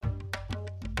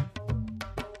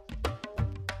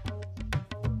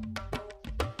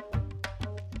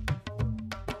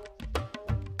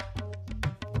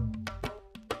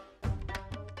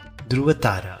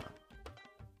ध्रुवतारा.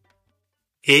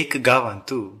 एक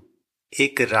गांवांतू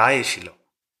एक राय आशिल्लो.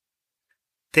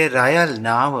 ते रायाल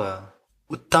नांव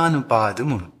उत्तानपाद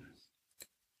म्हणून.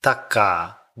 ताका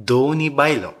दोनी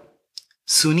बायलो,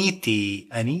 सुनीती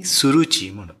आनी सुरुची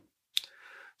म्हणून.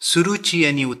 सुरुची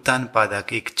आनी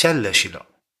उत्तानपादाक एक चल्ल आशिल्लो.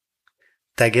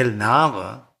 तागेल नांव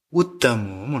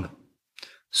उत्तमू म्हणून.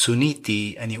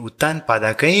 सुनीती आनी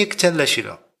उत्तानपादाकय एक चल्ल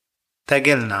आशिल्लो.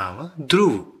 तागेल नांव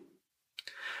ध्रुव.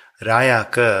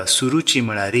 रायाक सुरुची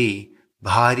म्हळ्यारी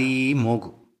भारी मोग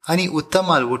आनी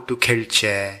उत्तमाल वट्टू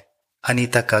खेळचे आनी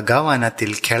ताका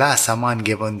गांवांतील खेळा सामान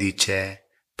घेवन दिवचे,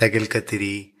 तागेल खातीर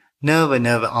नव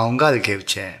नव आंवगाल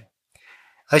घेवचे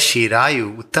अशी रायू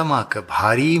उत्तमाक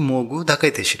भारी मोगू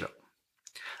दाखयत आशिल्लो.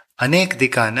 अनेक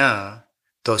दिकान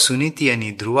तो सुनीती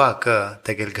आनी ध्रुवाक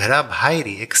तागेल घरा भायर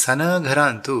एक सान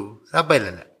घरांतू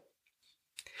राबयलेले.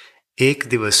 एक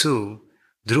दिवसू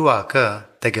ध्रुवाक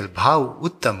तागेल भाव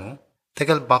उत्तमू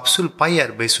तागेल बापसूल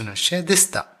पांयार बसून अशें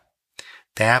दिसता.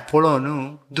 तें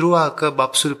पळोवन ध्रुवाक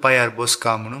बापसूल पांयार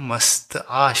बसका म्हणून मस्त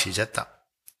आश जाता.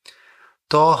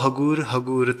 तो हगूर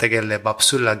हगूर तागेले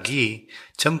बापसूल लागीं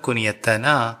चमकून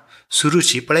येतना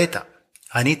सुरुची पळयता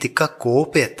आनी तिका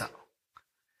कोप येता.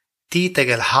 ती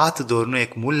तागेल हात दवरून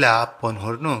एक मुल्ल्या आप्पोन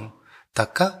व्हरून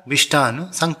ताका विश्टान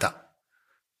सांगता,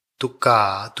 तुका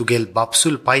तुगेल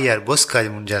बापसूल पांयार बसका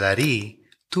म्हूण जाल्यार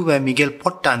तुवें मिगेल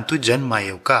पोट्टान तूं जन्मा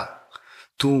येवका.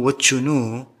 तूं वचून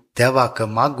देवाक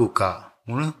मागूका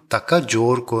म्हूण ताका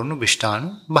जोर करून बिश्टान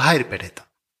भायर पेटयता.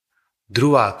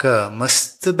 ध्रुवाक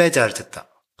मस्त बेजार जाता.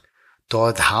 तो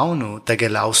धांवन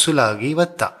तागेल आवसू लागीं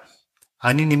वता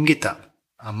आनी निमगिता,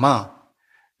 अम्मा,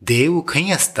 देव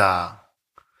खंय आसता?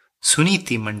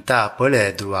 सुनीती म्हणटा,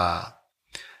 पळय ध्रुवा,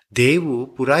 देव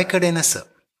पुराय कडेन आसा.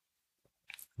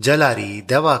 जाल्यारी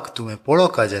देवाक तुवें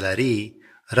पळोवका जाल्यारी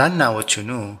रान्ना वचून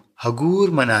हगूर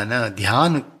मनान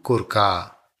ध्यान कोरका,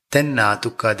 तेन्ना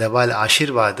तुका देवाल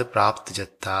आशिर्वाद प्राप्त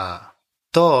जाता.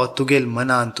 तो तुगेल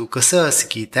मनान तूं कसो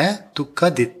आसकी तें तुका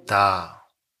दिता.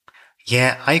 हें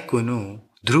आयकून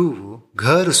ध्रुव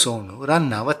घर सोडून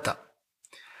रान्ना वता.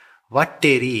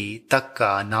 वाटेरी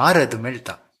ताका नारद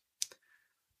मेळटा.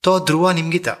 तो ध्रुवा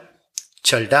निमगिता,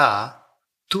 चलडा,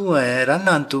 तुवें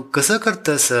रान्नान तूं कसो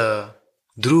करतस?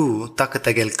 ध्रुव ताका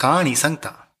तागेल काणी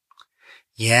सांगता.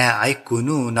 हें आयकून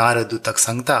नारद ताका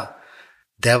सांगता,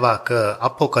 देवाक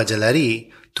आपोवका जाल्यारी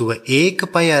तुवें एक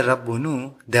पांयार राबून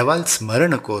देवाल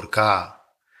स्मरण कोरका.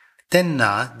 तेन्ना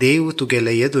देव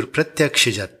तुगेले येदूर प्रत्यक्ष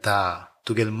जाता.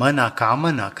 तुगेल मना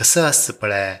कामना कसो आसता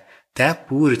पळय तें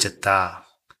पूर जाता.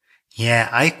 हें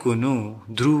आयकून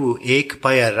ध्रुव एक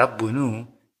पांयार राबून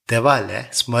देवालें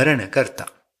स्मरण करता.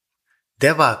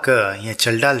 देवाक हें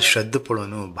चलडाल श्रद्ध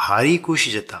पळोवन भारी खूश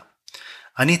जाता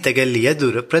आनी तेगेले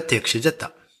येदूर प्रत्यक्ष जाता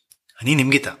आनी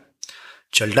निमगिता,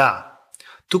 चलडा,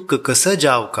 तुका कसो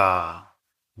जावका?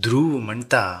 ध्रुव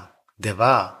म्हणटा,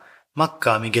 देवा,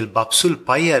 म्हाका मिगेल बापसूल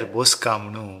पांयार बसका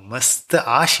म्हणून मस्त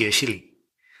आश आशिल्ली.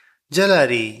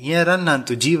 जाल्यार हें रान्नान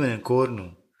तूं जीवन कोर न्हू,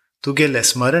 तुगेले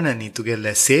स्मरण आनी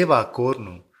तुगेले सेवा कोर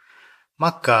न्हू.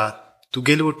 म्हाका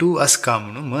तुगेल वटू आसका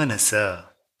म्हणून मन आसा.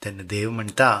 तेन्ना देव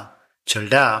म्हणटा,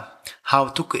 चलडा, हांव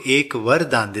तुका एक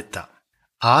वरदान दिता.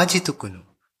 आज तुकून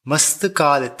मस्त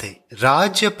काल थंय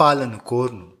राज्य पालन कोर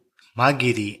न्हू.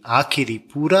 मागिरी आखिरी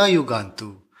पुरा युगांतू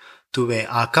तुवें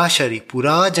आकाशारी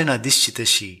पुरा जाणां दिसची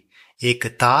तशी एक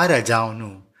तारा जावन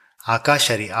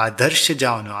आकाशारी आदर्श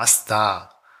जावन आसता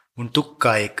म्हूण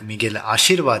तुका एक मिगेल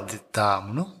आशिर्वाद दिता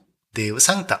म्हणून देव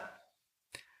सांगता.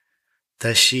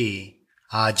 तशी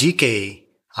आजिके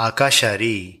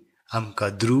आकाशारी आमकां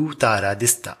ध्रुव तारा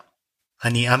दिसता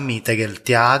आनी आमी तेगेल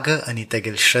त्याग आनी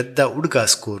तेगेल श्रद्धा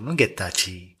उडगास करून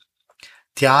घेताची.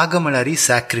 त्याग म्हळ्यार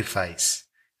सॅक्रिफायस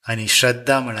आनी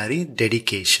श्रद्धा म्हळ्यार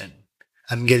डेडिकेशन.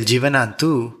 आमगेल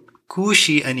जिवनांतू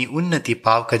खुशी आनी उन्नती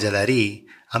पावका जाल्यार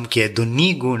आमचे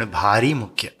दोन्ही गूण भारी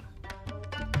मुख्य.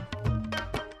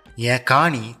 हें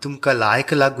काणी तुमकां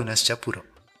लायक लागून आसच्या पुरो.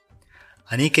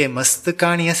 आनीक हे मस्त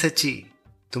काणी आसाची.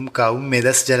 तुमकां उमेद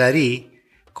आसा जाल्यार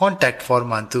कॉन्टॅक्ट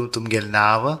फॉर्मांतू तुमगेल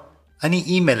नांव आनी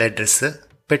ईमेल एड्रेस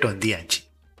पेटोवन दियांची.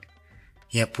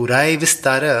 हें पुराय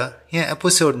विस्तार हें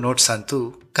एपिसोड नोट्सांतू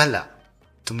घाला.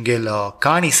 तुमगेलो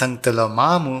काणी सांगतलो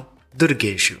मामू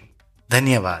दुर्गेशू.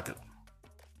 धन्यवाद.